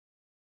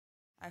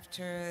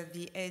After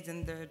the aids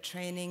and the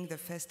training, the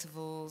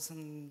festivals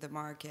and the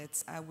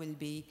markets, I will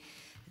be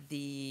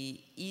the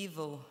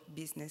evil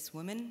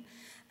businesswoman,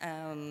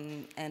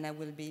 and I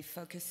will be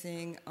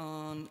focusing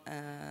on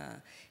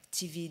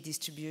TV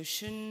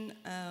distribution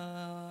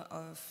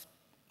of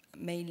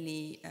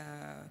mainly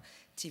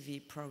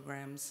TV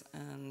programs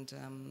and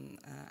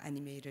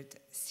animated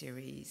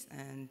series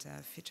and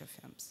feature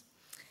films.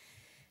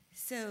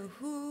 So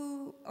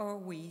who are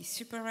we?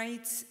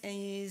 Superrights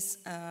is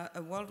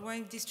a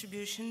worldwide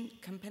distribution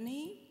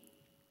company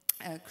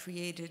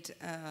created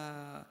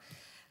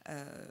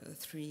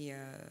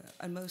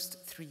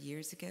almost 3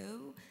 years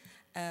ago.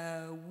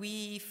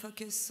 We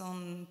focus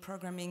on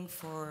programming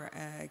for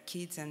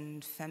kids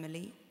and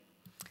family.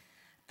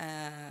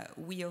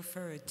 We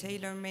offer a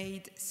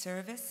tailor-made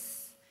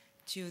service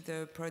to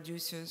the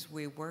producers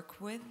we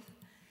work with.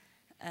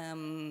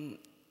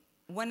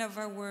 One of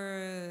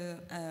our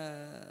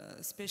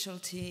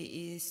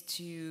specialty is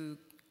to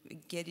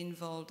get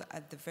involved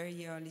at the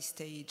very early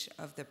stage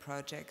of the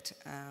project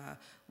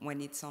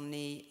when it's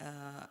only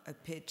a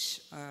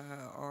pitch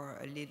or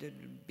a little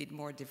bit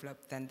more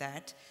developed than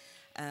that,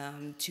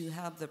 to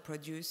help the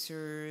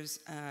producers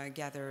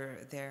gather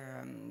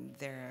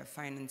their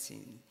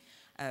financing.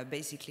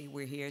 Basically,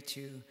 we're here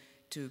to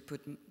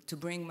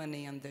bring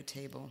money on the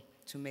table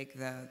to make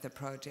the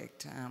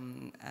project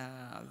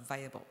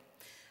viable.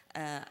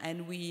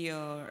 And we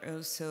are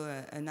also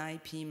an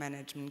IP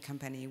management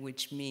company,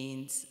 which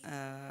means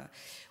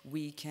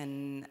we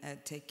can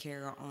take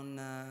care on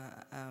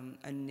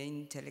an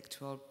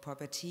intellectual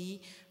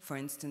property, for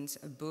instance,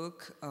 a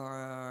book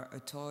or a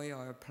toy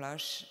or a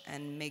plush,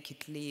 and make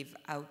it live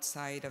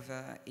outside of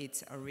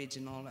its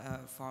original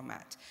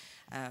format,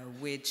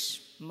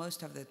 which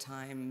most of the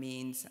time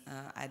means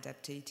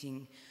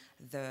adapting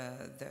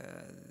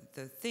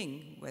the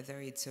thing, whether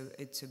it's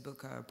a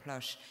book or a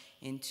plush,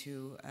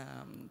 into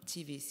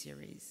TV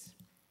series.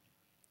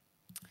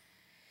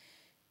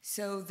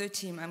 So the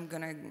team, I'm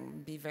gonna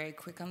be very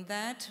quick on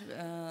that.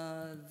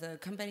 The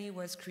company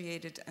was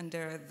created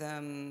under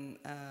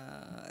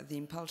the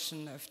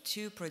impulsion of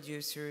two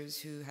producers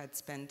who had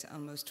spent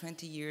almost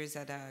 20 years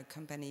at a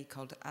company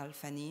called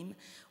Alphanim.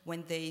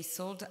 When they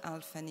sold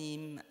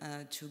Alphanim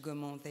to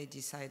Gaumont, they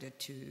decided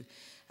to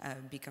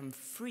become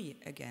free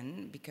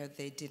again because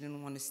they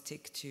didn't want to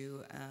stick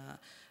to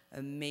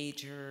a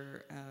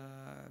major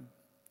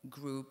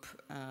group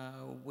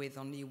with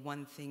only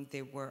one thing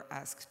they were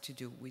asked to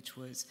do, which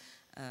was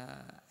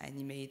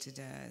animated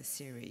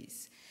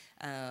series.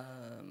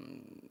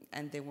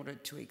 And they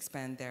wanted to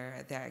expand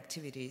their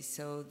activities.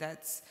 So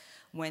that's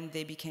when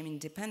they became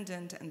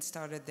independent and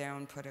started their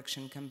own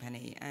production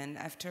company. And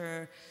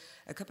after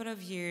a couple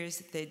of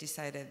years, they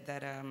decided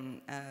that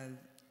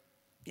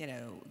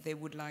they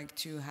would like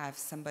to have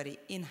somebody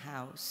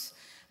in-house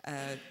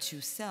to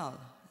sell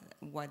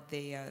what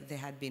they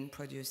had been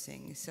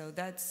producing. So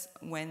that's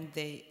when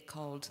they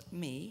called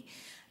me.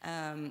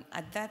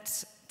 At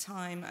that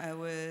time, I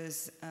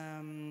was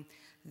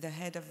the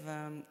head of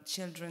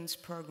children's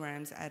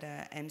programs at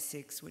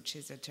M6, which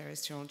is a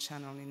terrestrial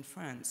channel in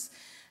France.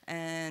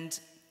 And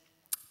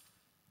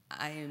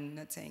I am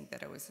not saying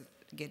that I was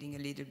getting a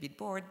little bit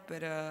bored,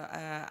 but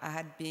I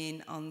had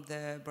been on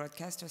the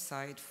broadcaster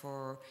side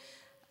for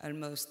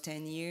almost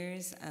 10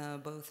 years,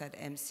 both at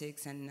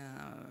M6 and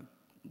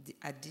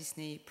at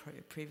Disney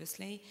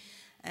previously,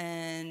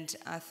 and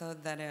I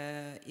thought that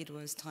it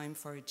was time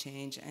for a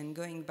change, and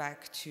going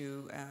back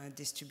to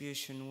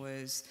distribution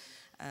was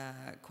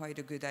quite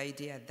a good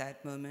idea at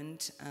that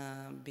moment,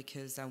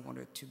 because I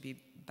wanted to be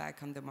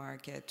back on the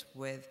market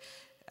with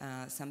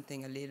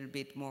something a little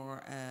bit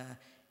more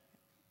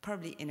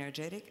probably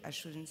energetic. I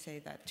shouldn't say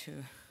that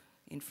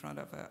in front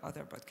of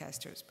other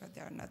broadcasters, but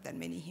there are not that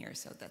many here,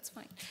 so that's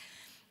fine.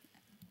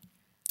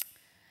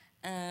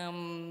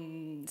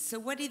 So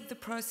what is the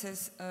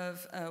process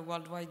of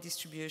worldwide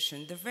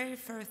distribution? The very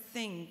first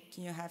thing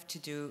you have to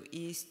do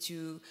is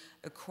to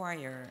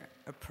acquire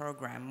a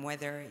program,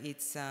 whether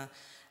it's a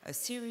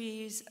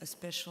series, a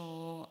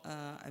special,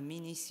 a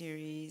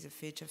mini-series, a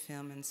feature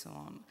film, and so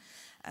on.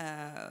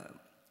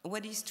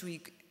 What is to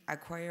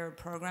acquire a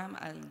program?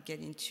 I'll get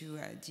into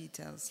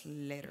details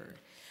later.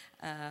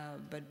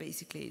 But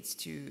basically it's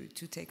to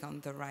take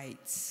on the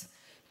rights,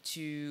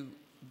 to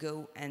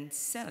go and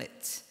sell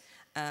it.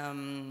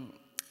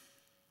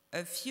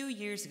 A few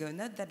years ago,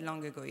 not that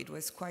long ago, it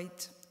was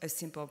quite a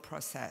simple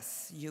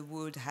process. You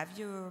would have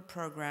your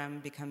program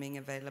becoming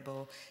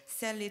available,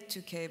 sell it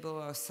to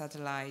cable or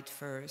satellite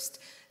first.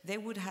 They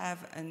would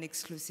have an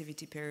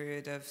exclusivity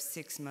period of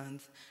 6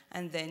 months,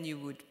 and then you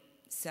would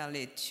sell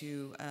it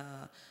to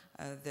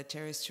the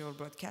terrestrial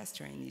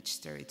broadcaster in each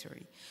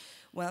territory.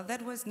 Well,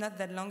 that was not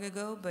that long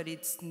ago, but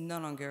it's no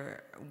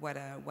longer what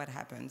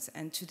happens.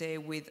 And today,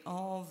 with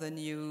all the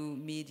new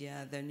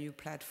media, the new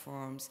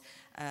platforms,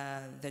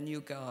 the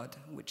new god,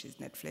 which is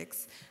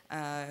Netflix,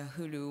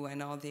 Hulu,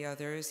 and all the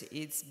others,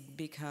 it's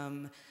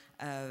become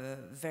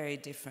very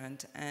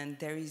different. And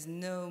there is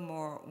no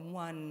more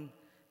one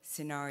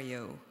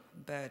scenario,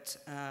 but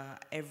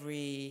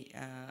every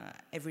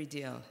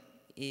deal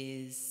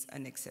is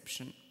an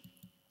exception.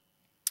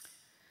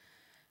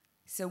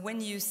 So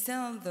when you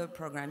sell the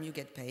program, you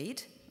get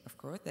paid, of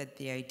course, that's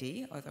the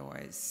idea.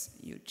 Otherwise,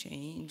 you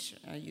change,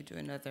 you do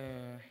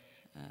another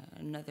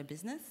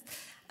business.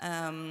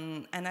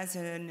 And as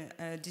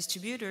a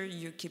distributor,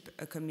 you keep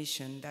a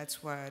commission.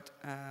 That's what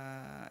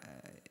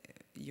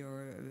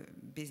your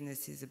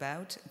business is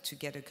about, to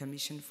get a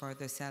commission for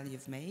the sale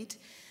you've made.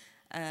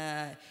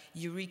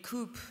 You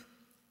recoup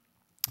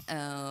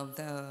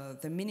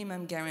the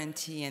minimum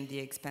guarantee and the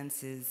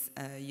expenses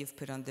you've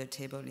put on the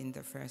table in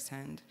the first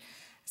hand.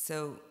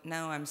 So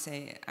now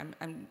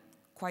I'm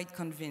quite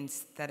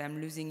convinced that I'm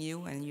losing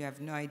you and you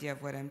have no idea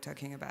of what I'm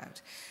talking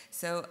about.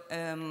 So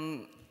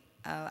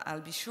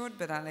I'll be short,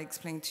 but I'll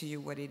explain to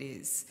you what it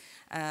is.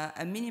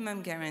 A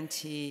minimum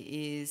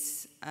guarantee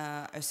is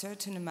a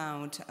certain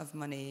amount of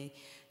money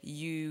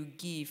you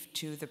give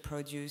to the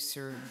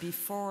producer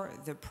before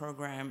the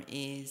program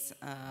is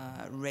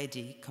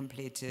ready,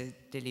 completed,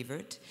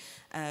 delivered,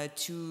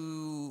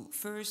 to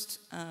first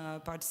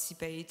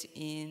participate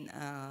in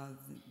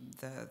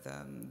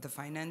the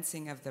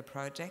financing of the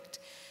project.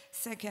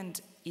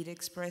 Second, it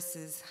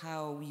expresses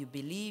how you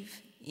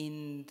believe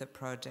in the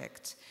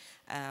project.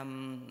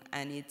 And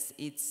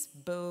it's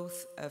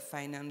both a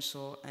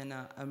financial and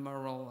a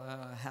moral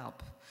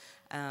help.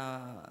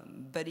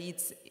 But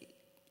it's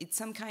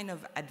some kind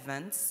of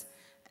advance,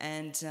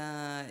 and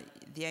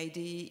the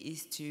idea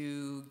is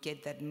to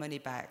get that money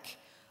back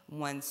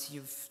once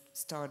you've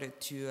started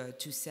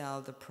to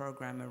sell the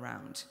program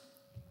around.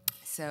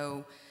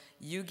 So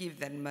you give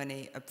that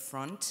money up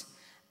front,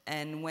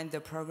 and when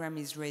the program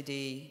is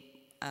ready,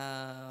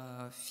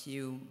 a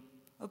few,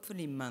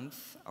 hopefully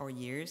months or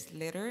years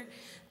later,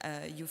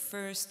 you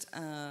first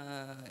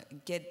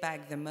get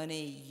back the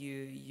money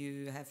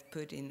you have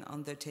put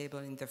on the table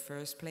in the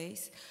first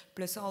place,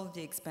 plus all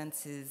the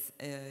expenses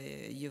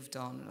you've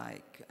done,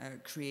 like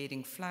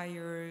creating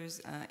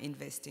flyers,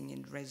 investing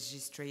in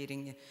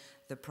registering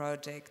the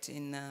project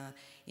in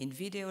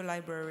video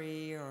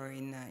library, or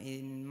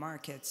in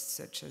markets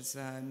such as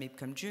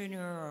MIPCOM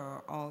Junior,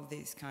 or all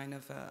these kind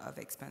of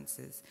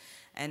expenses.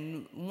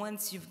 And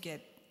once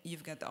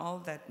you've got all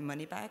that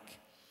money back,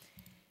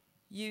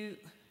 you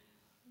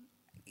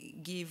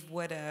give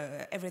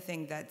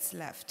everything that's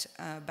left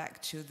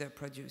back to the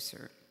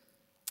producer.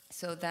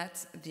 So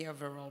that's the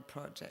overall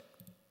project.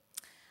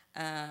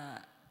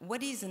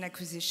 What is an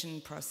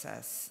acquisition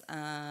process?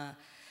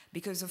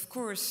 Because of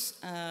course,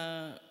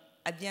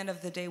 at the end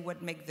of the day,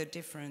 what makes the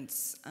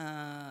difference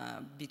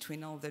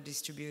between all the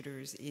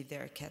distributors is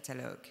their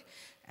catalog.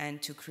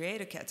 And to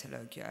create a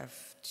catalog, you have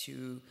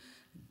to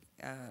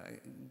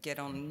get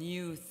on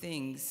new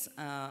things.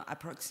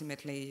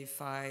 Approximately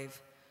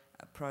 5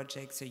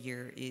 projects a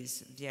year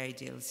is the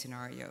ideal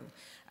scenario.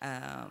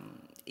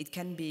 It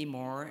can be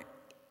more.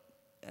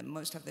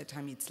 Most of the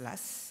time it's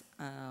less.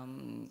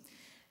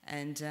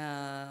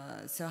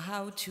 So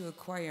how to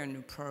acquire a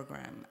new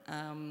program?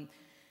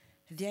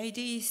 The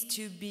idea is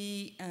to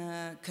be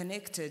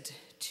connected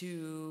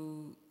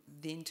to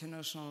the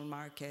international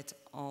market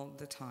all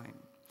the time.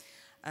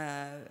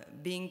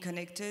 Being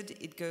connected,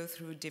 it goes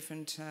through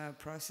different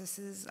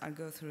processes. I'll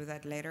go through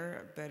that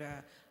later, but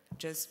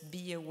just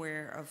be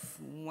aware of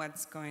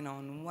what's going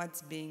on,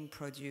 what's being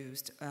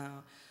produced,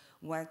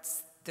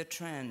 what's the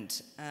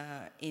trend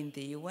in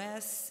the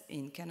US,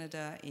 in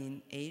Canada,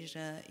 in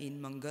Asia,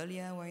 in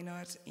Mongolia, why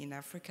not, in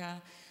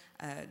Africa.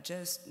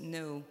 Just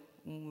know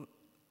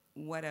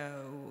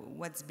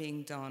what's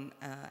being done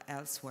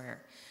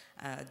elsewhere.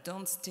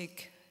 Don't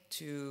stick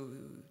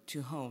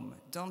to home.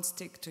 Don't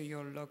stick to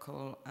your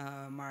local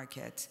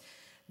market,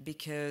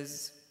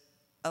 because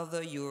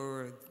although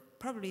you're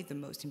probably the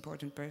most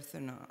important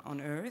person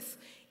on earth,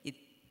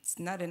 it's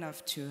not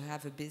enough to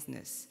have a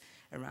business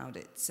around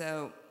it.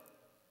 So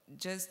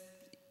just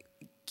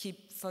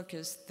keep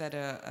focused that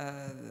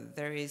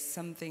there is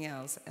something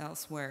else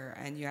elsewhere,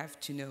 and you have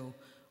to know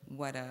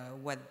what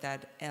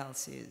that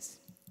else is.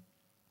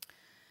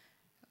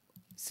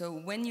 So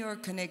when you're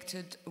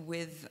connected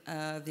with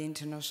the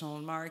international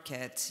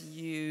market,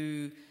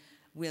 you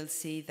will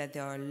see that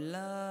there are a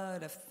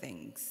lot of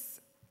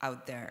things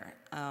out there.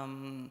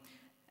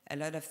 A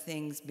lot of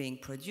things being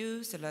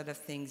produced, a lot of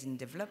things in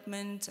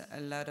development,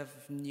 a lot of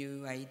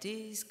new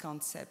ideas,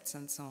 concepts,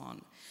 and so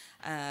on.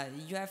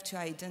 You have to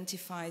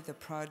identify the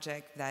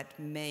project that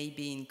may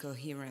be in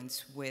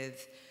coherence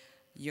with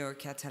your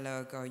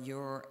catalog or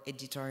your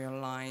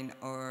editorial line,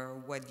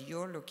 or what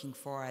you're looking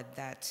for at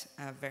that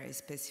very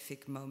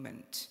specific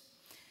moment.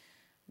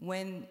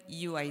 When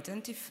you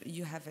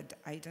have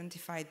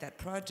identified that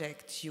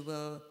project, you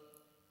will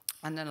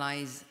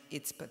analyze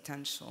its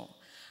potential.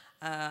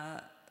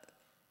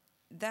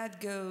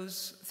 That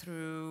goes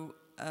through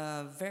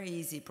a very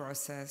easy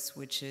process,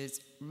 which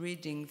is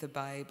reading the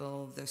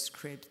Bible, the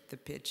script, the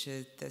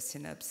pitches, the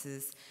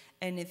synopsis,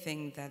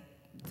 anything that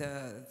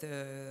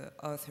the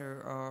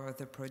author or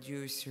the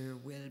producer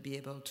will be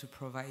able to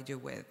provide you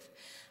with.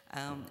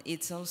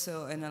 It's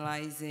also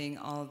analyzing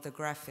all the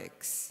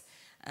graphics.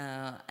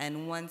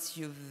 And once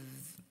you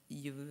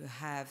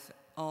have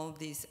all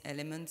these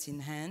elements in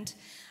hand,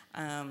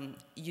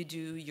 you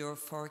do your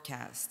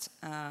forecast.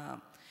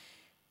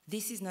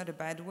 This is not a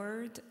bad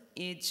word.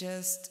 It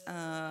just,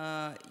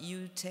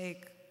 you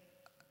take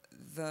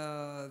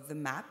the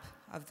map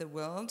of the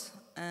world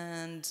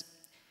and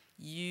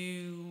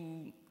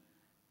you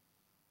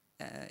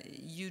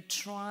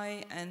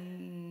try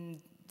and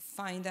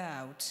find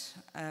out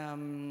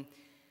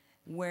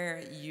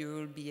where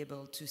you'll be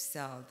able to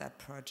sell that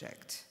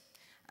project.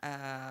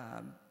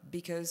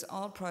 Because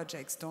all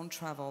projects don't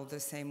travel the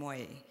same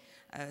way.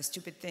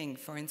 Stupid thing,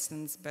 for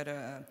instance, but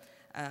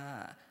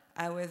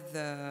I was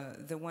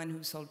the one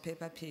who sold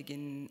Peppa Pig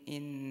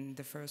in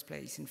the first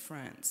place in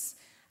France.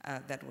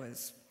 That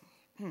was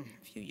a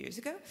few years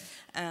ago.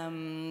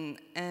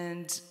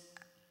 And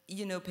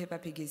you know, Peppa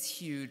Pig is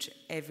huge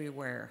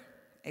everywhere,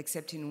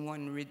 except in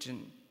one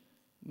region,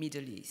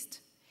 Middle East.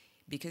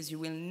 Because you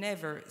will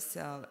never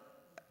sell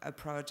a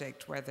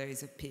project where there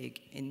is a pig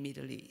in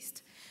Middle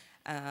East.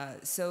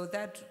 So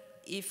that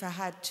if I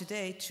had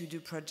today to do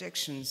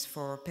projections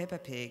for Peppa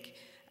Pig,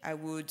 I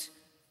would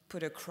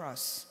put a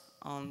cross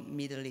on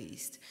Middle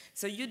East.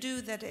 So you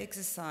do that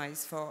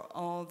exercise for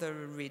all the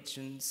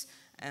regions,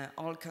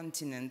 all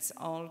continents,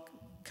 all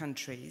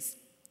countries,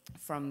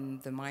 from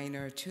the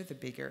minor to the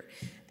bigger,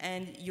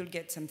 and you'll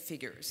get some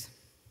figures.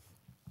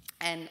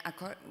 And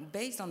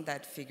based on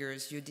that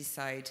figures, you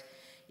decide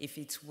if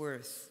it's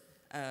worth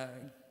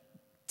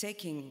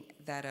taking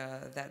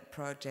that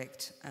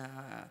project,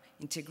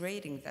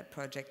 integrating that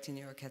project in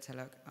your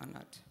catalog or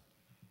not.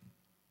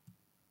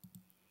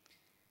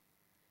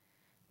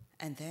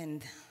 And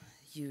then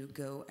you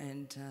go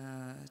and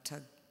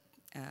talk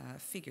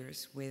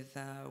figures with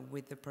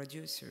the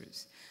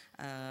producers,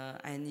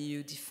 and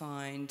you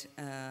defined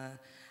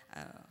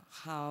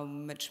how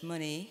much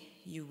money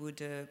you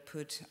would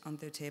put on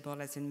the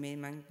table as a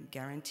minimum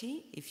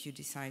guarantee if you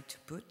decide to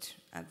put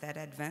that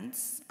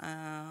advance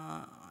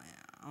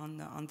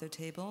on the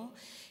table.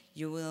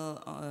 You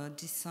will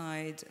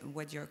decide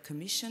what your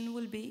commission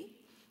will be.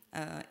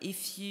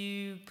 If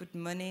you put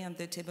money on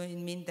the table, it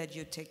means that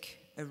you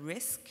take a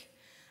risk,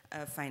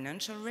 a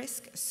financial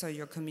risk, so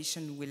your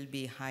commission will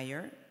be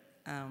higher.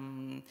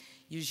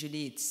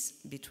 Usually it's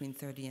between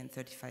 30 and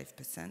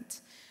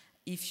 35%.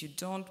 If you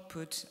don't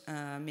put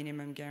a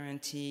minimum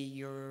guarantee,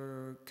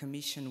 your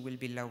commission will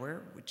be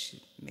lower, which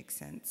makes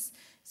sense.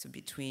 So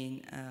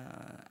between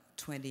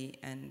 20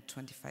 and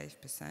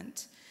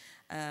 25%.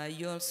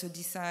 You also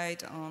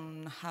decide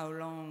on how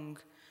long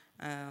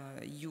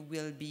you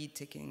will be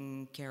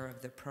taking care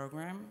of the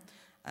program.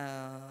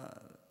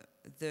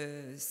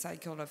 The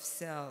cycle of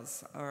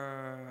sales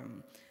are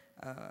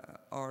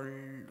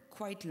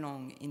quite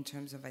long in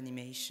terms of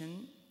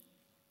animation.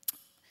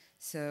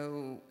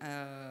 So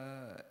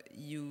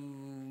you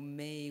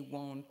may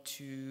want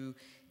to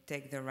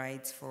take the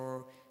rights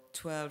for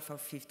 12 or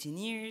 15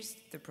 years.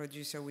 The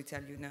producer will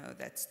tell you, no,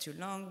 that's too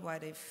long.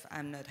 What if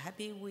I'm not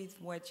happy with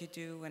what you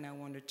do and I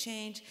want to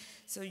change?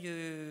 So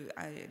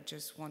I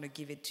just want to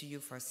give it to you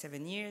for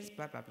 7 years,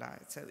 blah, blah, blah.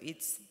 So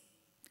it's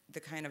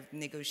the kind of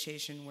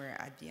negotiation where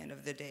at the end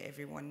of the day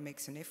everyone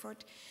makes an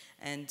effort,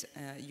 and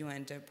you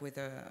end up with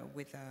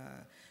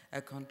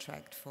a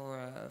contract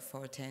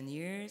for 10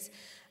 years.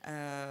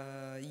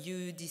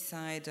 You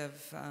decide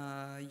of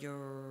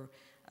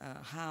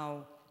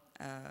how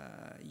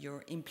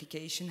your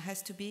implication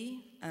has to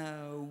be.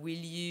 Will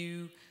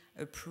you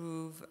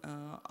approve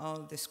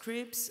all the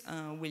scripts?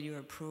 Will you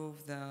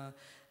approve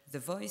the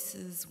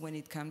voices when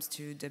it comes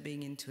to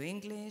dubbing into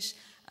English?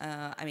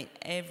 I mean,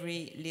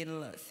 every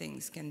little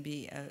things can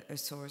be a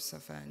source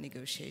of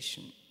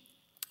negotiation.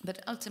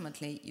 But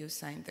ultimately, you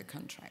sign the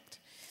contract.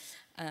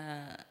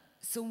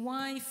 So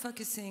why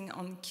focusing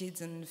on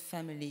kids and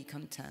family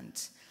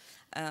content?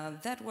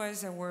 That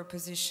was our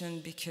position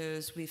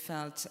because we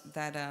felt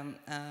that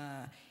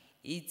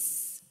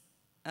it's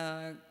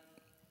a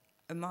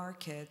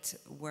market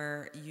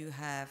where you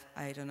have,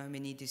 I don't know,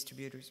 many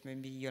distributors.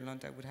 Maybe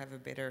Yolanda would have a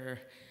better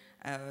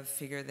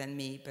figure than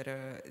me, but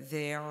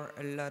there are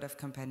a lot of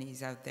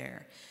companies out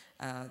there.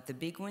 The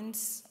big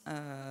ones,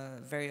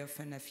 very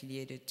often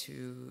affiliated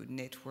to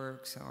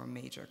networks or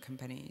major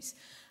companies.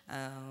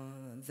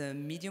 The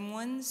medium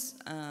ones,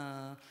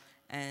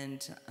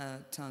 and a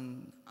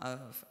ton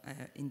of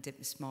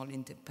small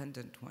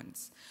independent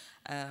ones.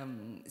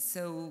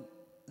 So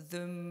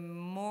the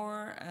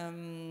more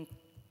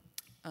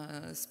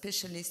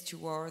specialist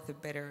you are, the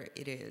better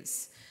it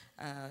is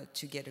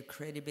to get a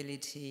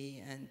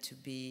credibility and to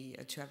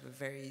have a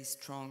very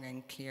strong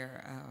and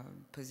clear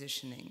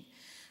positioning.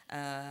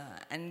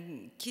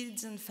 And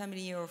kids and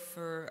family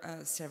offer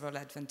several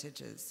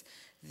advantages.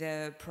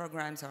 The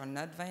programs are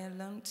not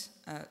violent,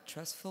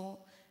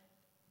 trustful.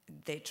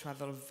 They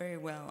travel very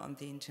well on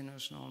the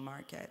international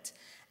market.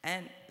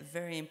 And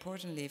very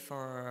importantly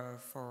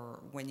for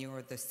when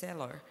you're the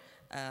seller,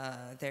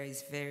 there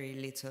is very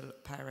little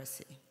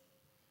piracy.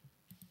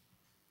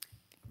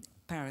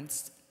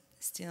 Parents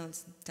still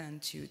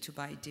tend to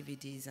buy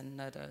DVDs and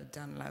not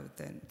download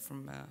them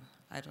from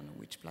I don't know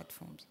which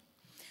platforms.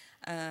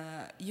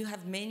 You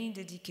have many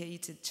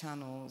dedicated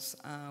channels,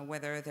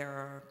 whether they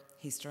are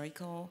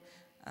historical,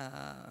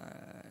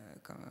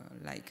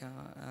 like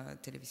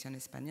Televisión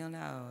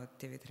Española or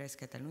TV3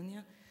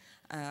 Catalunya,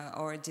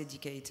 or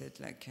dedicated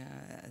like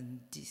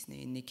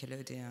Disney,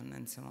 Nickelodeon,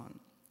 and so on.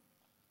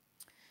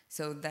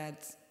 So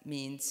that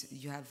means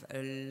you have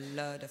a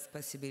lot of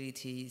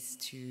possibilities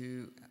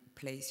to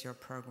place your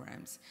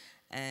programs.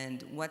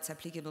 And what's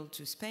applicable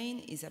to Spain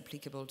is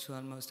applicable to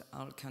almost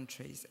all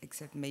countries,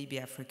 except maybe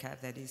Africa,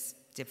 that is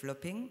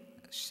developing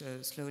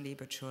slowly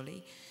but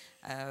surely.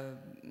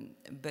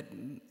 But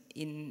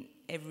in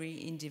every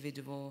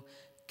individual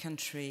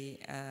country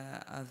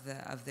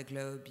of the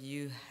globe,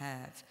 you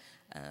have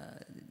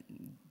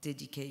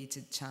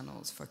dedicated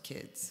channels for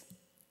kids.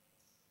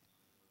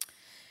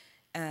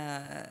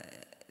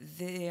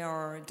 They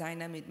are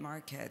dynamic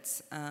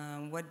markets.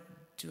 What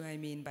do I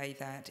mean by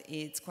that?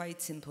 It's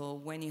quite simple.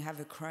 When you have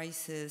a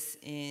crisis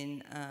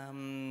in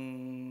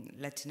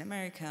Latin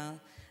America,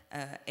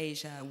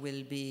 Asia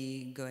will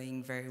be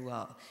going very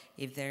well.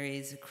 If there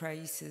is a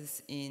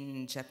crisis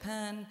in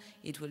Japan,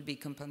 it will be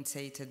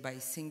compensated by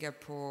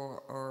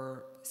Singapore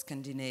or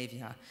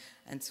Scandinavia,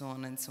 and so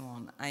on and so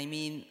on. I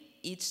mean,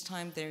 each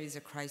time there is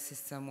a crisis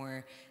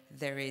somewhere,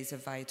 there is a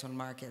vital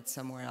market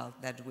somewhere else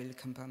that will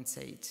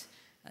compensate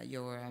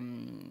your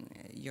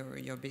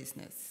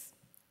business.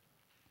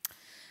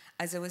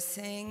 As I was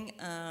saying,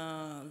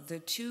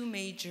 the two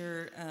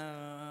major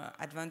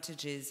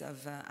advantages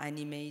of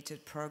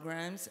animated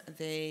programs,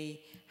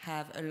 they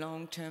have a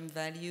long-term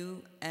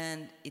value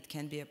and it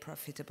can be a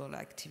profitable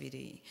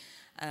activity.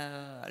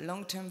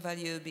 Long-term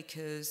value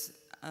because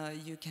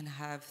you can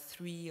have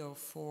 3 or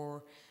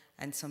 4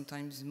 and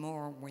sometimes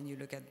more when you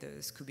look at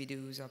the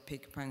Scooby-Doos or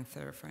Pink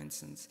Panther, for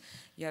instance.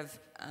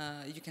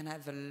 You can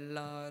have a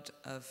lot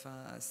of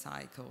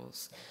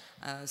cycles.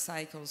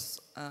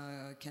 Cycles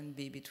can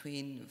be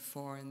between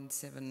 4 and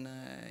 7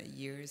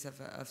 years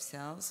of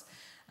sales.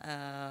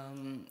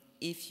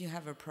 If you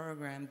have a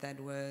program that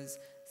was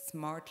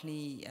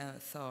smartly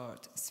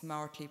thought,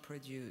 smartly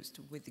produced,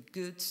 with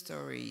good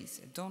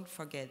stories, don't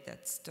forget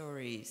that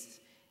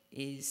stories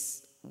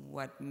is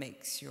what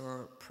makes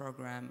your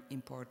program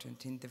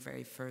important in the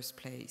very first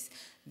place.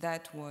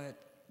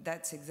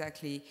 That's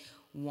exactly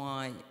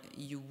why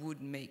you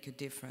would make a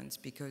difference,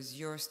 because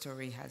your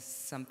story has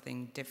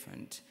something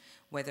different,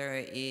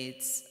 whether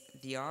it's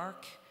the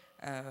arc,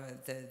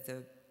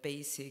 the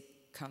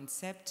basic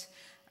concept,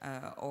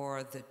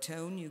 or the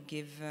tone you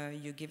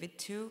give it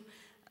to.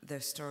 The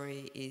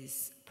story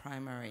is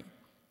primary.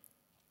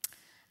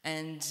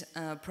 And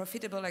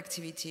profitable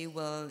activity,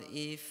 well,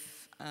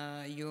 if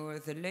you're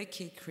the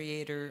lucky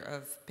creator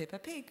of Peppa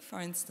Pig, for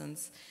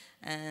instance,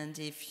 and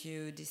if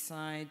you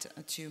decide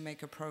to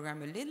make a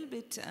program a little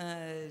bit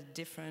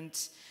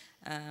different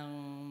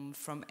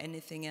from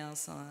anything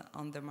else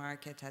on the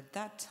market at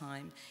that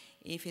time,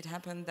 if it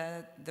happened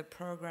that the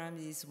program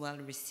is well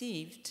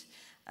received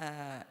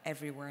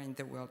everywhere in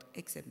the world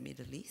except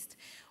Middle East,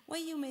 well,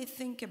 you may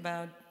think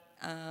about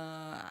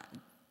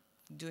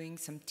doing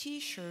some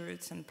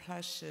T-shirts and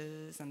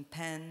plushes and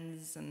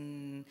pens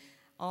and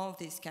all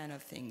these kind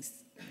of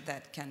things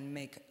that can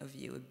make of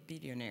you a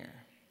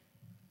billionaire.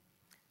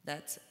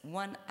 That's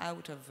 1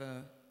 out of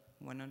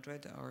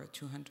 100 or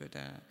 200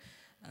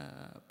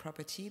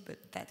 property,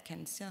 but that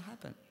can still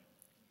happen.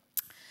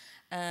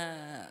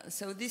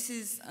 So this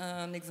is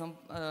an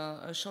example,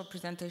 a short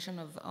presentation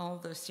of all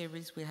the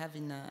series we have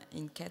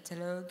in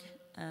catalog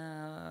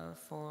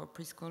for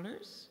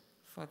preschoolers,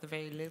 for the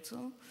very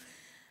little,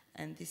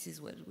 and this is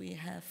what we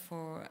have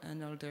for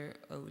an older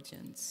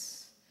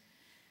audience.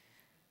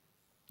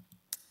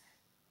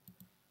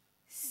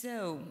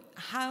 So,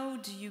 how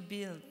do you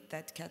build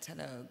that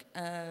catalog?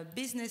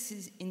 Business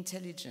is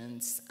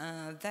intelligence.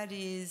 That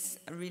is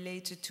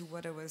related to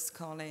what I was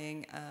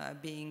calling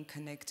being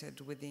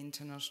connected with the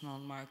international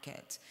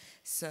market.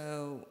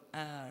 So,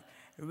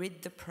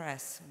 read the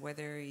press,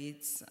 whether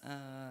it's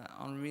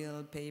on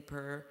real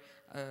paper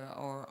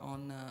or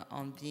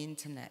on the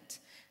internet.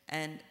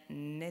 And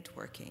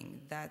networking,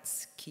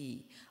 that's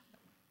key.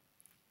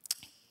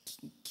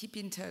 Keep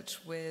in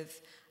touch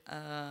with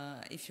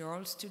if you're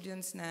all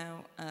students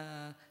now,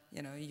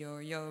 you know,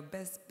 your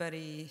best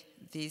buddy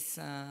this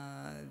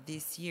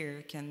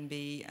year can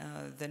be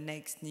the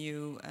next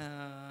new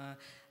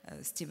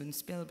Steven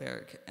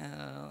Spielberg.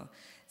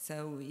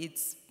 So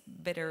it's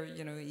better,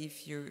 you know,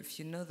 if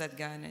you know that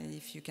guy and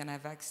if you can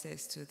have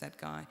access to that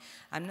guy.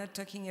 I'm not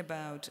talking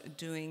about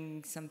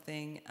doing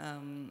something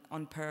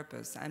on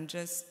purpose. I'm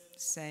just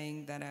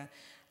saying that.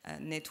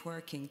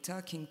 Networking,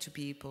 talking to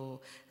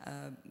people,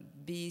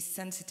 be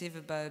sensitive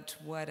about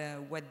what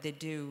they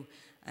do,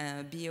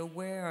 be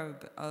aware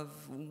of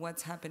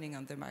what's happening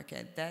on the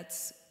market.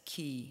 That's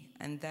key,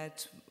 and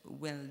that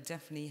will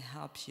definitely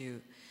help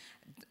you.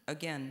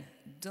 Again,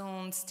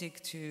 don't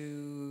stick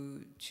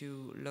to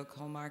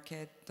local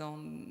market.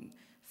 Don't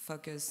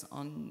focus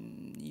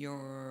on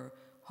your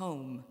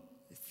home.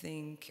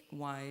 Think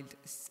wide.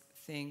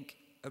 Think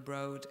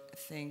abroad,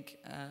 think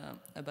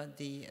about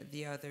the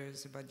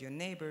others, about your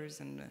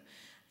neighbors, and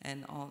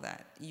and all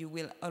that. You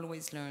will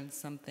always learn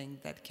something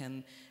that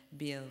can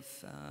be of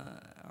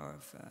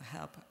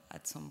help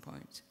at some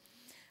point.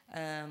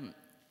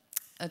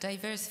 A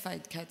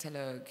diversified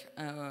catalog,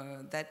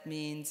 that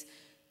means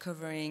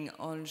covering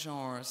all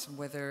genres,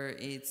 whether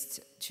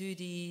it's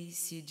 2D,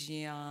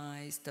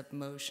 CGI, stop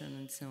motion,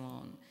 and so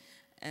on.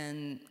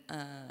 And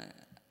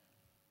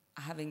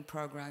having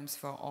programs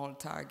for all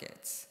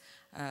targets,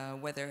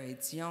 whether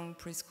it's young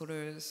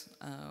preschoolers,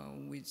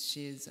 which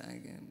is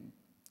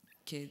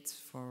kids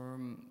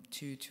from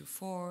 2 to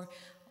 4,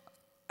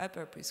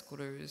 upper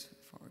preschoolers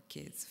for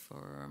kids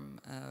from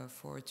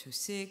 4 to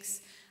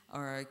 6,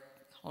 or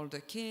older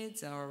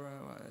kids, or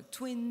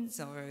twins,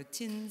 or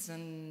teens,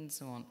 and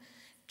so on.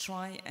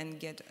 Try and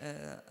get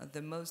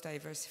the most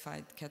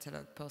diversified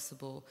catalog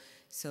possible,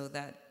 so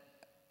that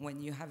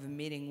when you have a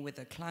meeting with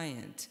a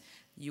client,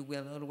 you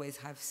will always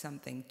have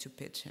something to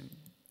pitch him.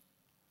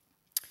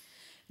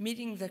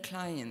 Meeting the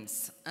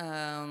clients.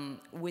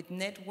 With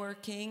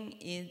networking,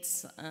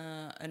 it's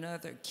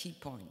another key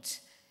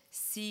point.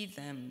 See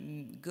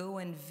them, go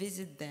and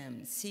visit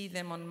them, see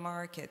them on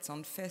markets,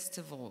 on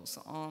festivals,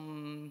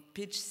 on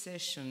pitch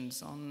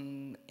sessions,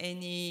 on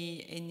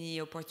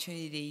any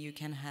opportunity you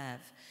can have.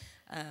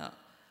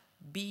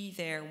 Be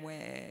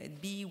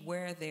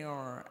where they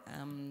are,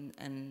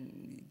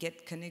 and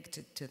get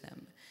connected to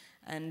them.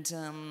 And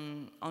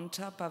on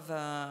top of,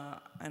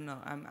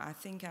 I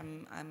think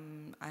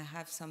I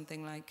have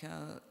something like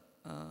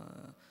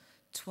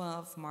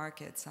 12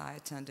 markets I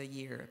attend a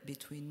year,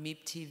 between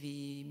MIP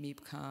TV,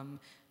 MIPCOM,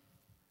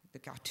 the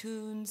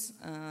cartoons,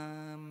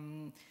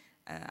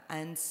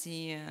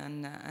 ANSI,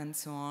 and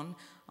so on.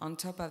 On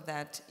top of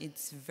that,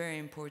 it's very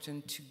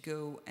important to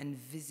go and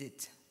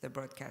visit the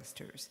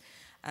broadcasters.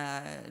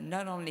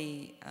 Not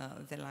only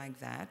they like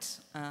that,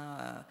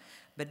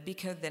 but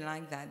because they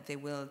like that, they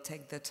will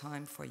take the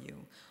time for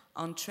you.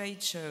 On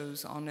trade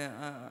shows, on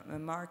a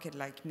market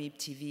like MIP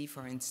TV,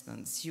 for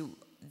instance,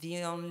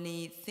 the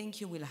only thing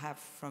you will have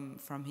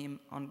from him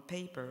on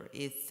paper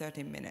is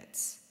 30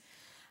 minutes.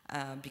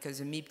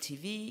 Because a MIP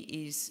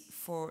TV is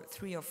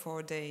 3 or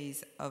 4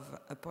 days of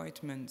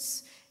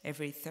appointments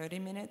every 30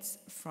 minutes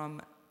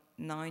from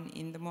 9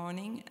 in the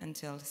morning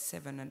until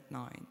 7 at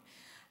night.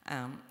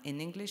 In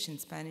English, in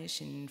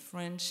Spanish, in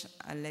French,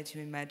 I'll let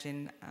you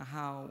imagine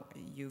how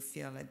you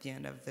feel at the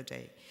end of the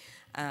day.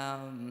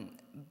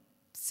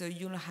 So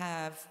you'll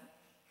have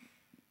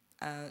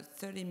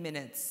 30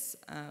 minutes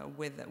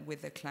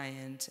with a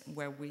client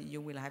where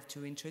you will have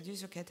to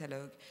introduce your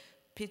catalog,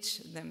 pitch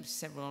them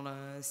several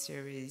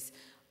series,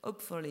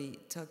 hopefully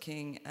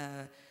talking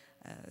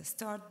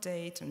start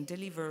date and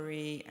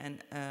delivery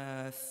and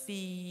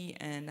fee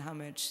and how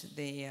much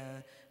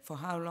for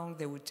how long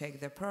they would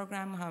take the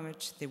program, how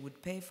much they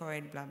would pay for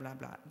it, blah, blah,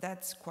 blah.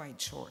 That's quite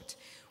short.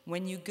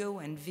 When you go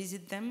and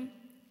visit them,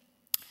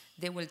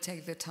 they will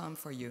take the time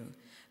for you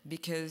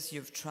because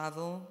you've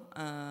traveled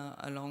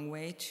a long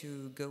way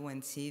to go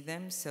and see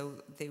them,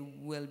 so they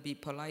will be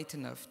polite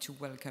enough to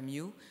welcome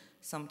you,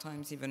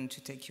 sometimes even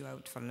to take you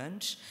out for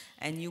lunch,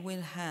 and you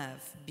will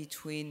have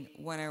between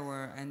 1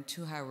 hour and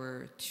 2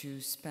 hours to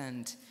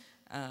spend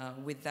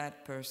with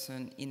that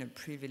person in a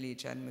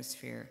privileged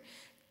atmosphere.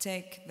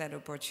 Take that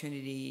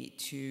opportunity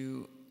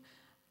to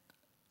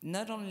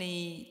not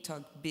only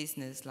talk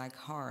business like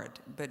hard,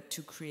 but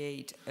to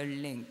create a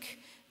link,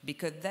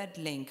 because that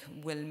link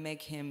will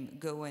make him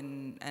go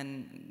and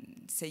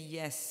say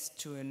yes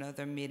to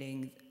another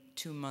meeting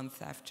 2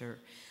 months after,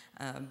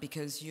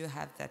 because you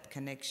have that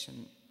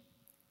connection.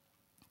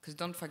 Because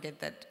don't forget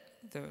that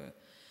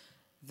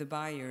the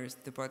buyers,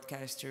 the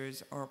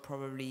broadcasters, are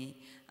probably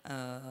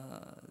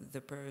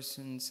the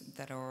persons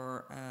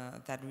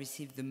that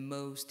receive the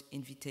most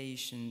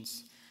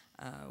invitations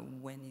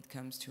when it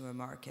comes to a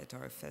market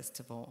or a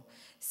festival.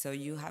 So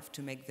you have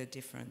to make the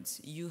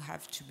difference. You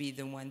have to be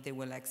the one they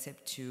will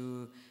accept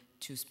to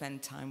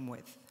spend time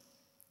with.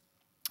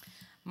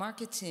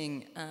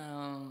 Marketing,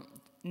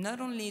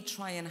 not only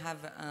try and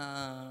have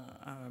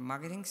a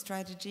marketing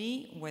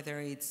strategy,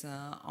 whether it's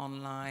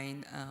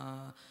online,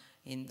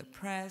 in the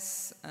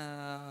press,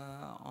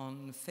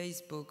 on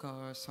Facebook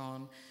or so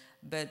on,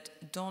 but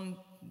don't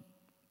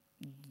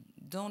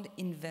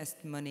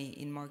invest money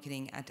in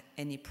marketing at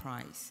any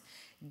price.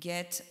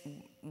 Get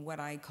what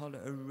I call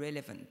a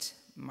relevant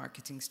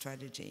marketing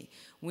strategy,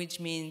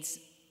 which means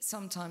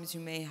sometimes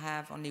you may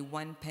have only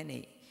 1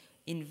 penny.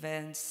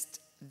 Invest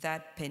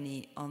that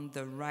penny on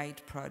the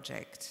right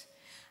project.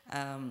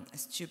 A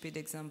stupid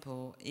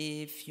example,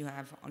 if you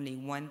have only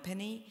 1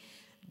 penny,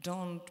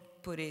 don't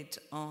put it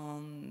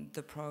on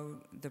the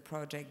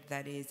project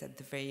that is at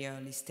the very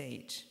early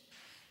stage.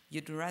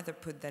 You'd rather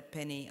put that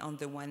penny on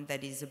the one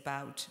that is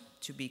about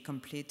to be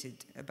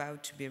completed,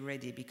 about to be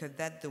ready, because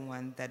that's the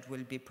one that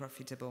will be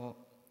profitable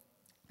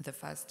the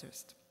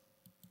fastest.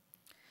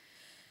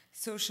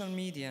 Social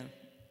media.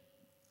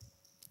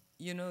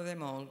 You know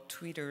them all: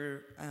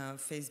 Twitter,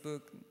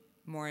 Facebook,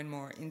 more and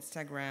more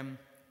Instagram.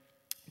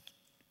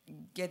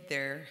 get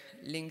there,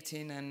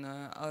 LinkedIn and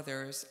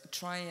others,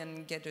 try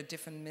and get a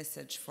different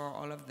message for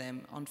all of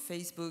them. On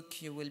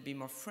Facebook, you will be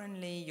more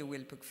friendly, you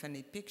will put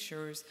funny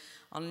pictures.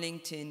 On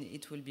LinkedIn,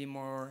 it will be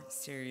more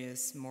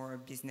serious, more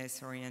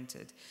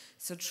business-oriented.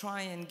 So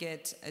try and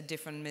get a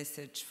different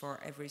message for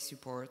every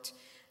support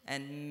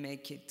and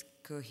make it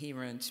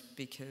coherent,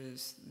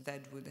 because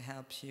that would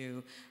help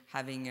you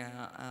having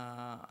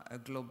a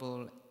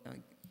global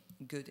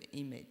good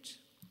image.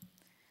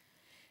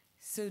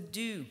 So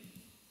do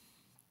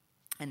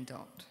and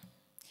don't.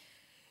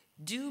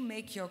 Do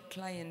make your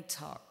client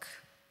talk.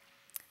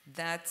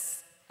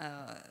 That's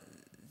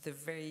the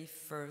very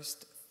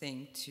first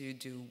thing to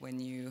do when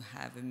you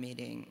have a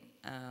meeting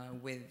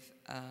with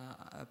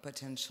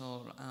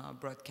potential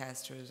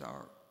broadcasters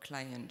or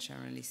client,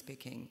 generally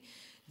speaking.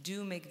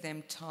 Do make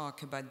them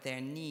talk about their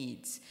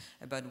needs,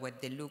 about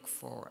what they look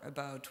for,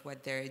 about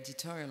what their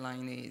editorial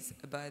line is,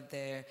 about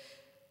their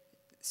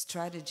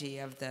strategy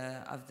of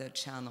the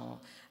channel,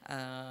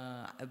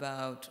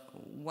 about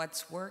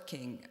what's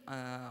working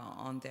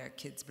on their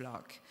kids'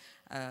 blog.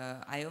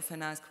 I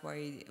often ask,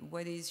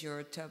 what is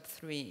your top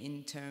 3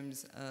 in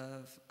terms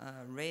of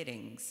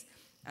ratings?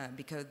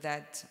 Because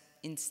that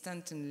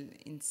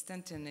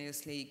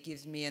instantaneously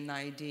gives me an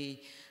idea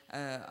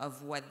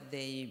of what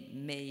they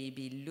may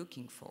be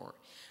looking for.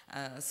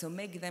 So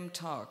make them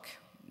talk.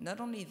 Not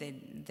only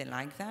they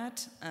like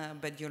that,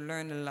 but you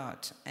learn a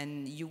lot,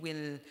 and you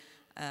will,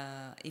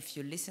 if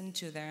you listen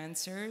to their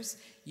answers,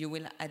 you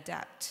will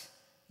adapt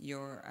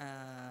your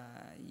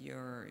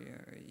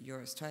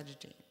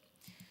strategy.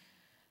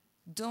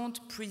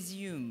 Don't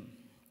presume.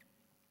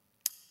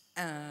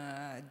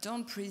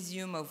 Don't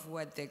presume of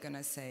what they're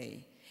gonna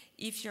say.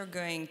 If you're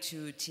going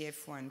to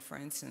TF1, for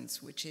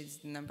instance, which is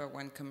the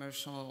 #1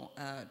 commercial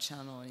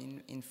channel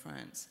in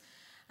France,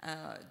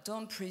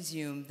 don't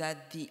presume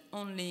that the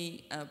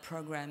only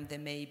program they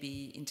may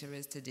be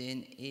interested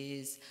in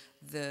is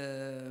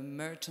the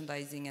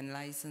merchandising and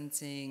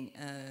licensing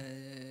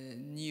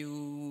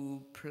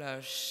new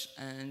plush,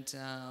 and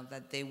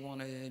that they want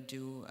to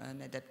do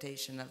an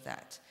adaptation of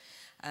that.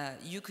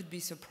 You could be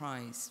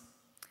surprised,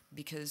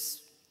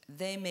 because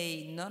they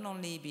may not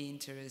only be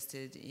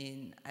interested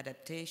in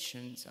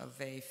adaptations of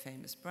very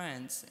famous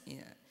brands,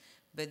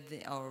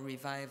 or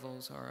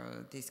revivals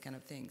or these kind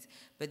of things,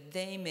 but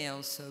they may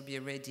also be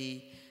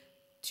ready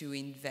to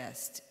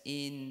invest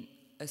in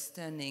a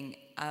stunning,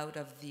 out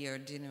of the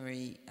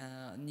ordinary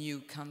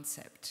new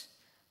concept,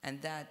 and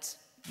that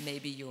may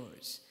be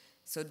yours.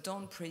 So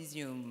don't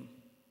presume,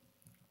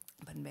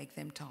 but make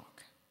them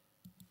talk.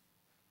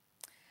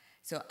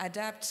 So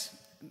adapt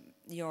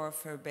your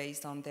offer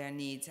based on their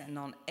needs and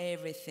on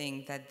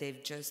everything that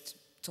they've just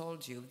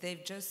told you.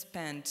 They've just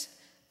spent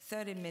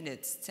 30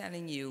 minutes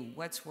telling you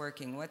what's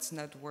working, what's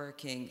not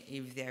working,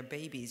 if their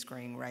baby is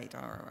growing right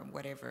or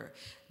whatever.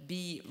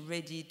 Be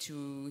ready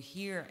to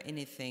hear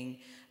anything,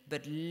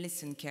 but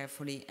listen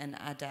carefully and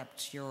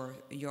adapt your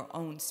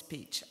own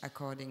speech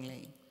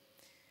accordingly.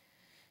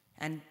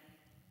 And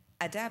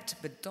adapt,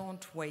 but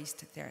don't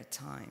waste their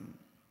time.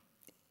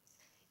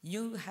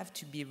 You have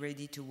to be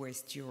ready to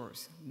waste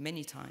yours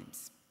many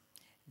times.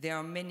 There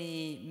are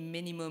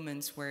many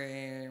moments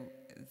where,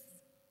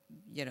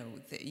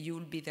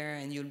 you'll be there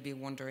and you'll be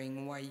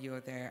wondering why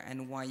you're there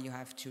and why you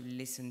have to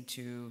listen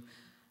to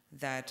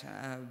that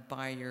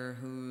buyer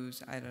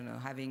who's, I don't know,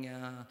 having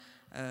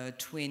a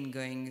twin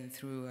going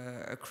through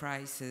a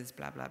crisis,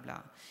 blah, blah,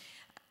 blah.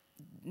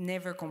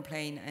 Never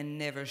complain and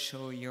never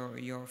show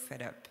you're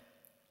fed up.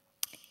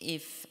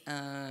 If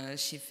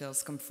she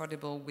feels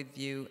comfortable with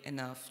you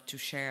enough to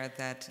share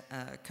that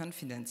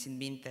confidence, it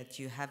means that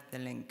you have the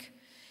link.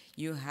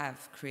 You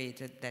have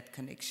created that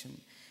connection.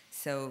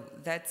 So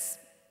that's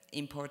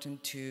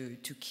important to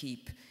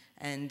keep.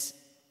 And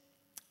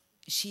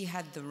she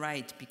had the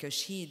right, because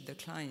she is the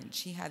client,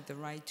 she had the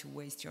right to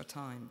waste your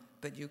time,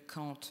 but you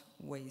can't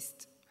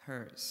waste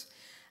hers.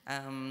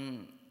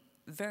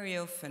 Very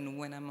often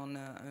when I'm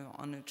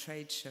on a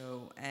trade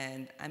show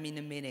and I'm in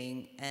a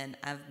meeting and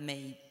I've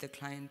made the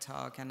client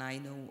talk and I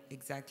know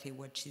exactly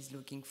what she's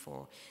looking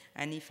for,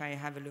 and if I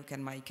have a look at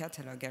my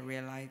catalog, I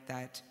realize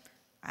that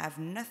I have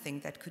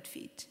nothing that could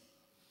fit.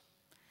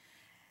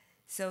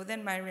 So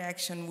then my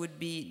reaction would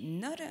be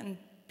not to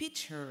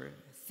pitch her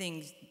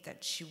things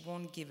that she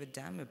won't give a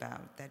damn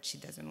about, that she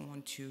doesn't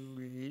want to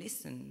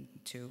listen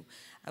to.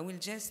 I will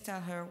just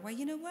tell her, well,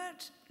 you know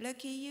what?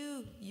 Lucky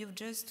you. You've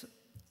just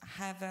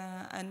have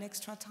an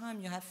extra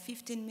time. You have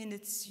 15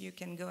 minutes. You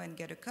can go and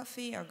get a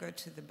coffee or go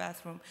to the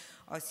bathroom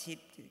or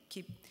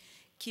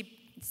keep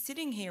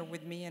sitting here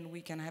with me, and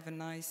we can have a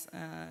nice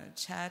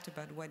chat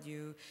about what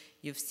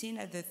you've seen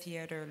at the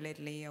theater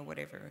lately or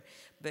whatever.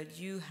 But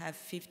you have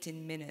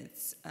 15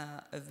 minutes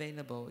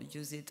available.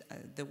 Use it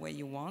the way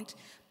you want,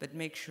 but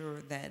make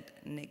sure that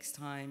next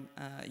time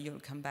you'll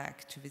come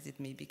back to visit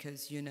me,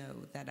 because you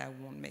know that I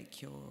won't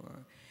make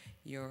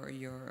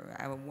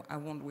I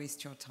won't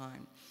waste your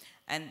time.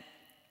 And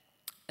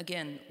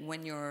again,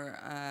 when you're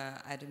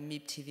at a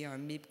MIP TV or a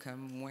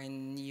MIPCOM,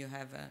 when you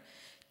have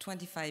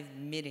 25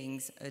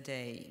 meetings a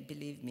day,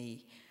 believe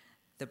me,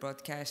 The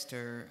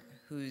broadcaster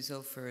who's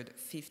offered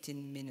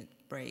 15-minute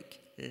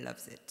break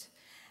loves it.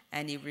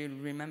 And he will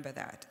remember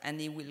that.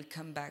 And he will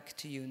come back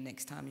to you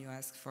next time you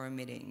ask for a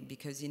meeting,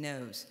 because he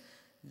knows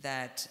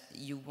that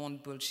you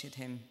won't bullshit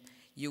him.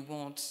 You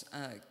won't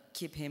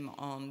keep him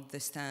on the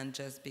stand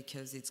just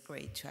because it's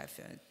great to have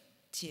a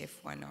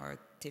TF1 or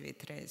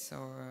TV3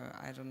 or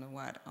I don't know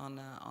what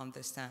on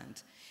the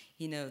stand.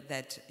 He knows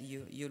that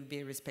you'll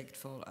be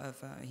respectful of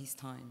his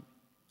time.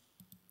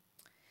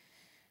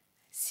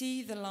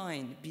 See the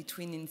line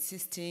between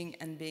insisting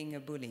and being a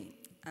bully.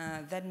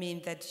 That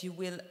means that you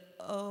will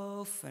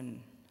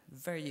often,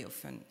 very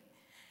often,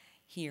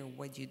 hear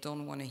what you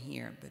don't want to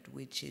hear, but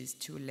which is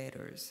 2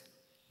 letters,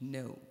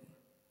 no.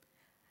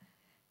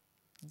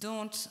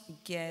 Don't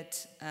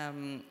get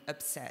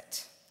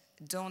upset.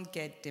 Don't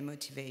get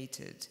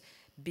demotivated,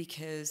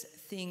 because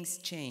things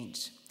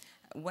change.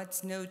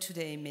 What's no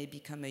today may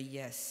become a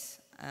yes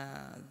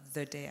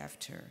the day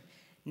after.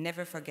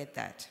 Never forget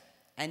that.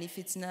 And if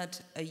it's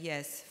not a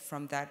yes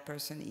from that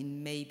person, it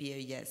may be a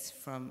yes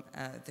from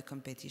the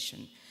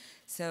competition.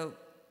 So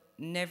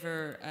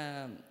never,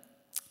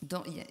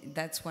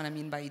 that's what I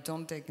mean by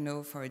don't take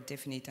no for a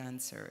definite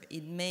answer.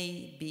 It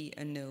may be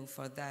a no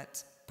for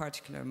that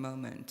particular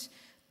moment,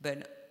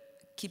 but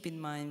keep in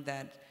mind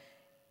that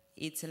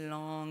it's a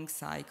long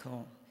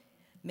cycle.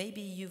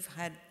 Maybe you've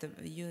had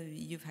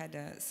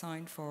a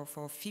sign for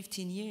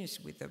 15 years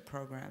with the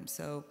program.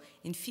 So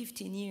in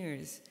 15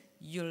 years,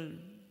 you'll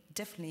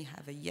definitely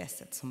have a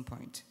yes at some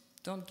point.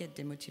 Don't get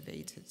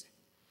demotivated.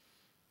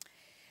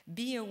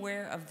 Be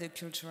aware of the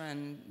cultural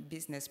and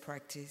business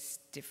practice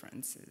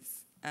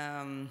differences.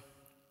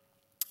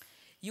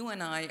 You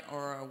and I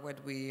are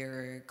what we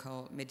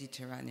call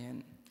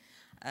Mediterranean.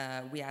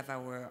 We have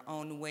our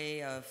own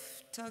way of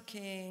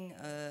talking,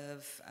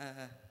 of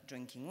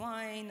drinking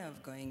wine,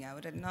 of going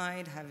out at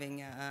night,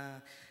 having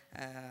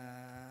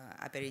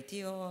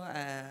aperitivo,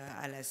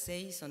 à las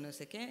 6 or no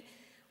sé qué.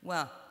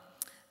 Well,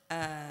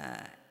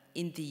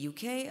 in the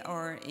UK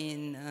or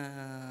in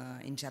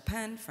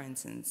Japan, for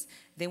instance,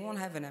 they won't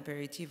have an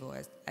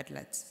aperitivo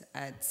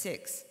at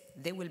 6.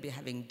 They will be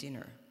having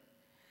dinner.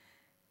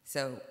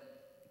 So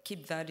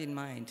keep that in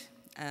mind.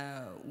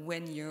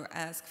 When you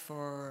ask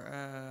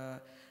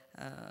for,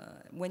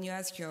 when you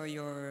ask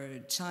your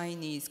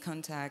Chinese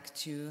contact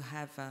to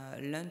have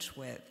lunch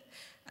with,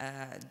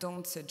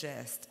 don't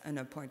suggest an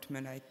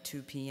appointment at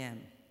 2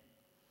 p.m.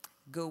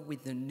 Go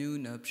with the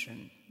noon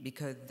option,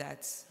 because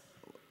that's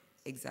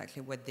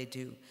exactly what they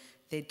do.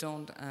 They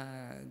don't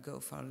go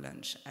for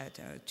lunch at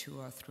 2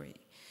 or 3.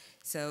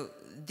 So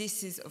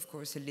this is, of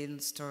course, a little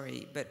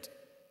story, but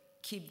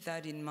keep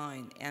that in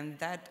mind. And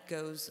that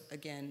goes,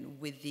 again,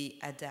 with the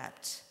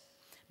adapt.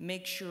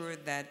 Make sure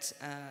that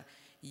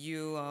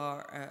you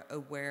are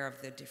aware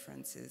of the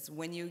differences.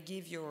 When you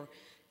give your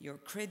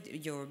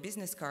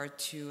business card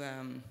to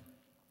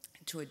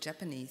a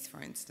Japanese,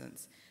 for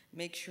instance,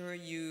 make sure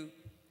you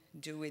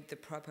do it the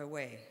proper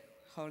way,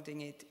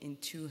 holding it in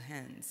 2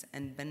 hands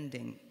and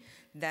bending.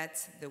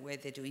 That's the way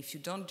they do. If you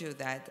don't do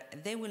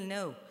that, they will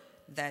know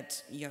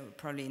that you're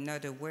probably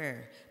not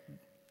aware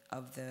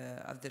of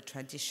the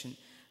tradition.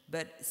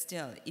 But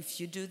still, if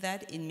you do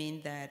that, it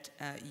means that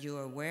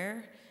you're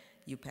aware,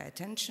 you pay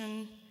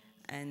attention,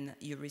 and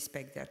you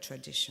respect their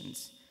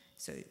traditions.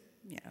 So,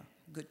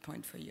 good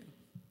point for you.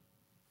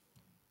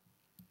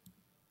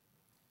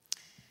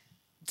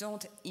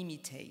 Don't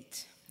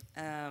imitate.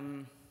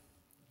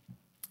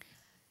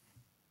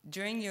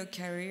 During your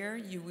career,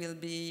 you will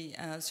be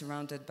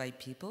surrounded by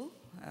people.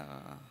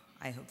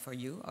 I hope for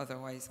you,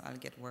 otherwise I'll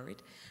get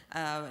worried.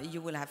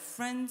 You will have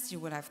friends, you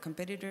will have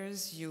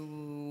competitors,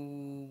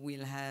 you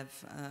will have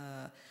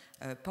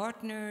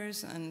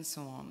partners, and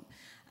so on.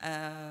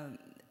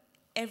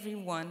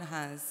 Everyone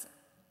has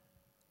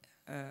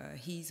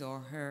his or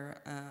her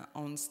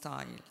own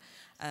style.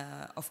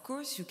 Of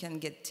course, you can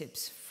get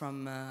tips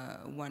from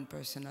one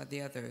person or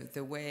the other.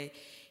 The way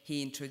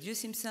he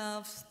introduces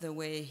himself, the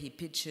way he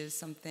pitches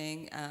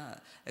something,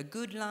 a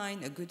good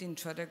line, a good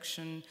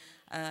introduction.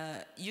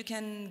 You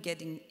can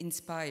get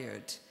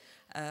inspired,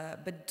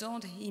 but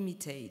don't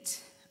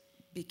imitate,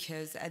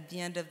 because at the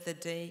end of the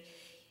day,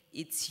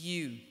 it's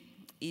you.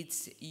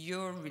 It's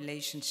your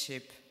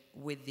relationship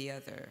with the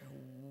other,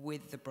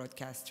 with the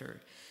broadcaster.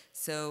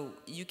 So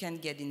you can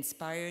get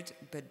inspired,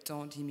 but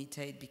don't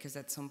imitate, because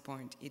at some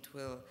point it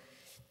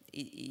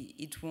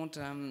won't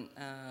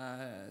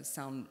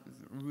sound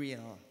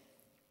real,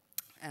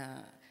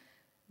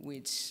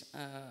 which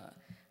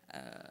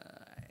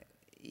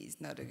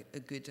is not a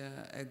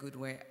good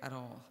way at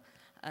all.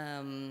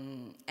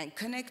 And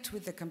connect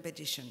with the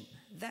competition.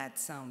 That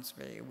sounds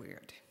very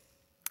weird.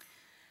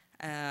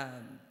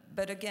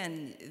 But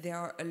again, there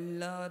are a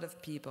lot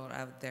of people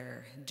out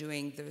there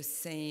doing the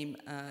same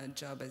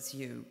job as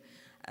you.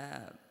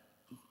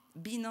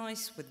 Be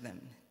nice with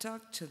them,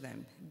 talk to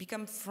them,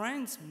 become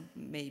friends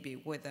maybe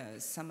with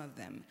some of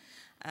them,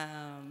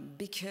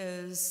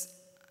 because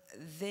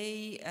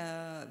they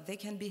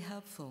can be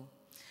helpful.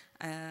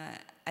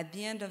 At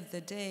the end of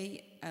the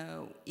day,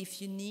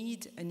 if you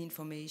need an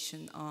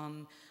information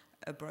on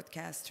a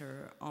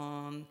broadcaster,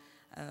 on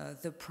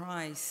the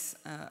price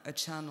a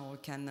channel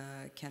can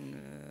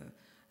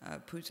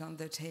put on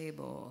the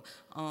table,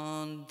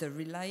 on the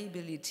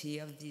reliability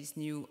of this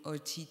new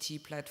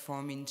OTT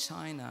platform in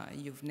China.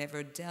 You've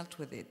never dealt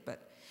with it,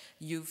 but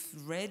you've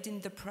read in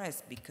the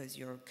press because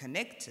you're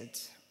connected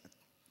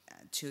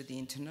to the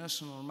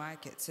international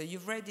market. So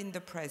you've read in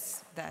the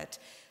press that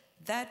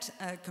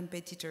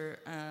competitor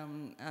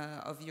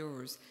of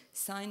yours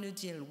signed a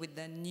deal with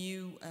a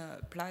new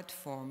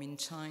platform in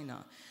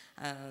China.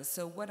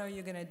 So what are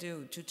you going to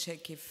do to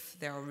check if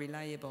they are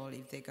reliable,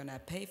 if they're going to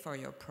pay for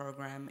your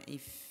program,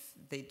 if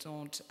they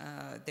don't,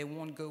 they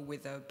won't go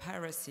with a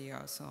piracy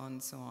or so on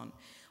and so on?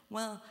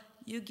 Well,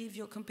 you give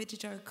your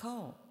competitor a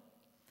call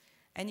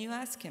and you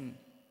ask him,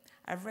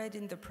 I've read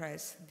in the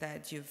press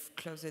that you've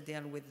closed a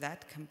deal with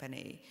that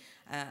company.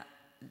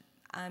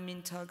 I'm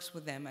in talks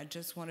with them. I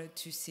just wanted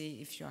to see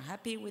if you're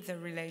happy with the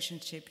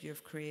relationship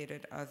you've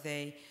created. Are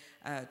they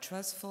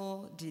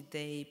trustful? Did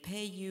they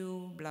pay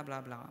you? Blah,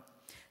 blah, blah.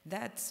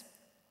 That's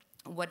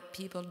what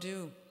people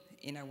do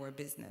in our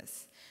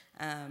business.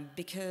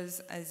 Because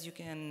as you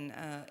can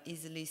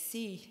easily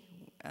see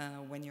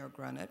when you're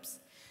grown-ups,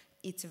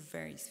 it's a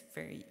very,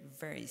 very,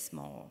 very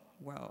small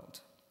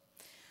world.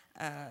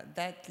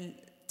 That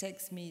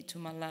takes me to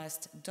my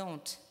last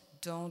don't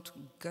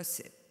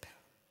gossip.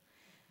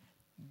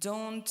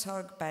 Don't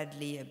talk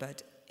badly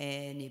about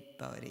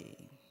anybody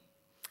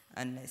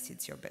unless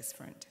it's your best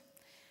friend.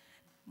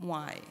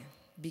 Why?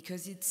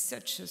 Because it's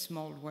such a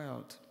small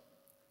world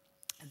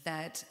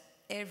that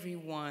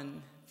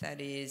everyone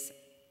that is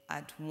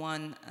at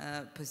one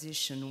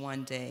position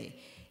one day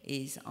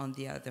is on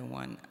the other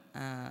one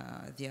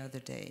the other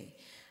day.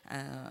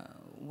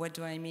 What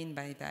do I mean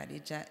by that?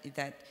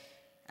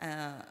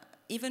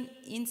 Even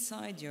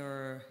inside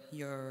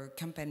your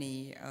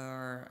company,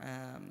 or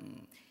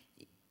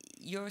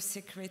your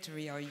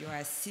secretary or your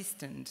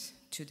assistant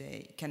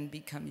today can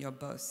become your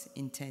boss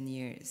in 10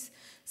 years.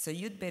 So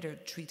you'd better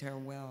treat her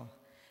well,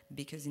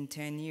 because in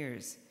 10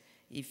 years,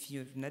 if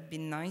you've not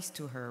been nice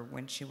to her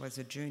when she was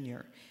a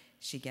junior,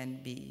 she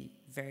can be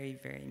very,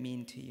 very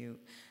mean to you.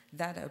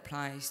 That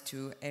applies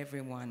to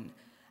everyone.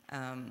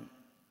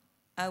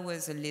 I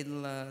was a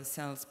little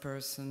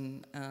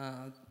salesperson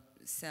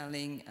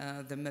selling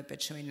the Muppet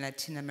Show in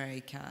Latin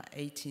America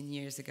 18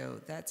 years ago.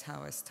 That's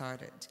how I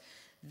started.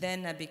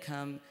 Then I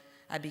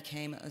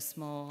became a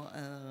small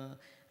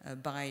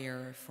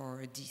buyer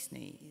for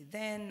Disney.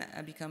 Then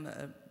I became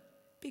a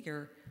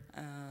bigger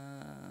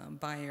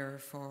buyer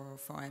for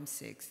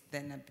M6.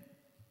 Then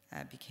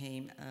I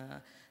became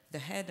the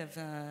head of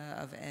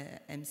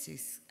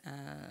M6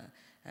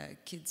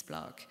 Kids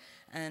Block.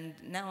 And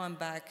now I'm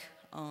back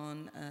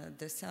on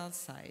the sales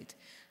side.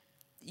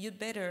 You'd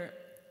better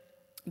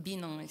be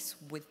nice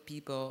with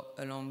people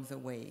along the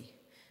way.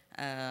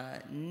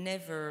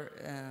 Never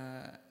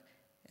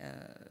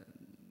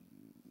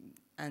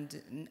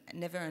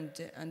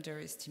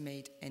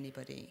underestimate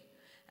anybody,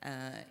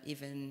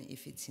 even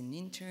if it's an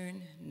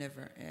intern,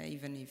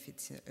 even if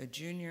it's a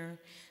junior,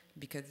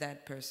 because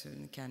that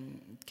person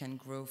can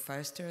grow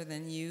faster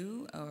than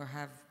you or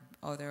have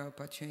other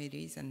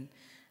opportunities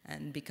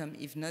and become,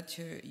 if not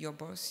your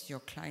boss, your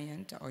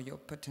client or your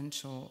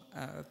potential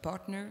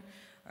partner.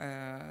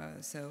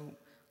 So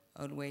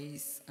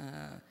always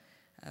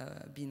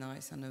be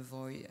nice and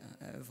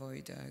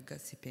avoid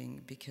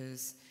gossiping,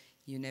 because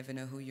you never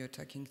know who you're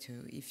talking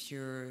to. If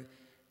you're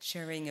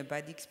sharing a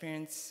bad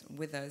experience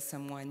with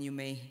someone, you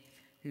may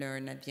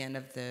learn at the end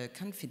of the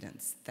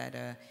confidence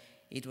that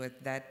it was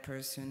that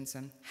person's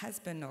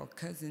husband or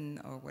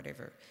cousin or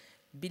whatever.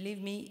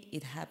 Believe me,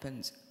 it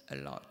happens a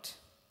lot.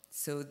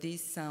 So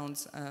this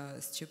sounds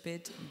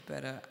stupid,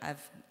 but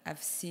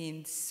I've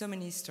seen so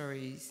many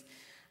stories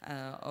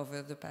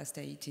over the past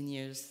 18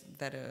 years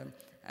that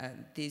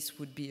this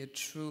would be a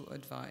true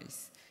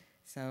advice.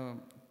 So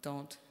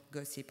don't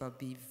gossip, or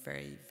be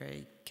very,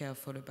 very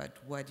careful about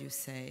what you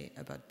say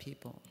about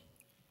people.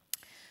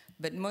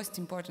 But most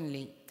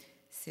importantly,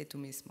 sé tú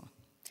mismo.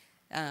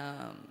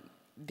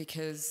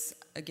 Because,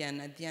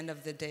 again, at the end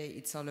of the day,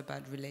 it's all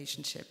about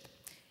relationship.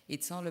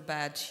 It's all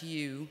about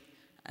you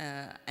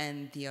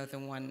and the other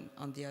one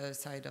on the other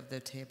side of the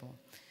table.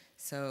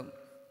 So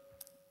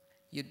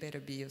you'd better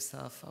be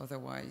yourself,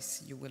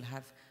 otherwise you will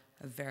have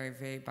a very,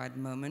 very bad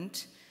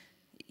moment.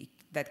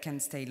 That can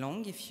stay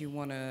long if you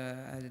want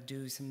to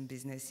do some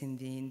business in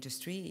the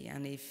industry,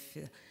 and if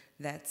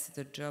that's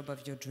the job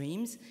of your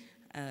dreams,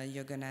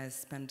 you're going to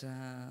spend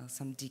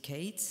some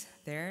decades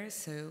there,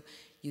 so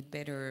you'd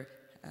better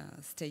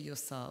stay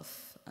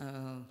yourself.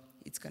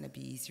 It's going to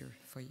be easier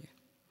for you.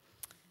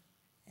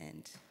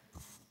 And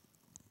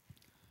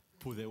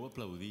podeu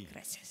aplaudir.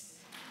 Gràcies.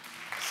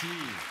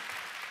 Sí.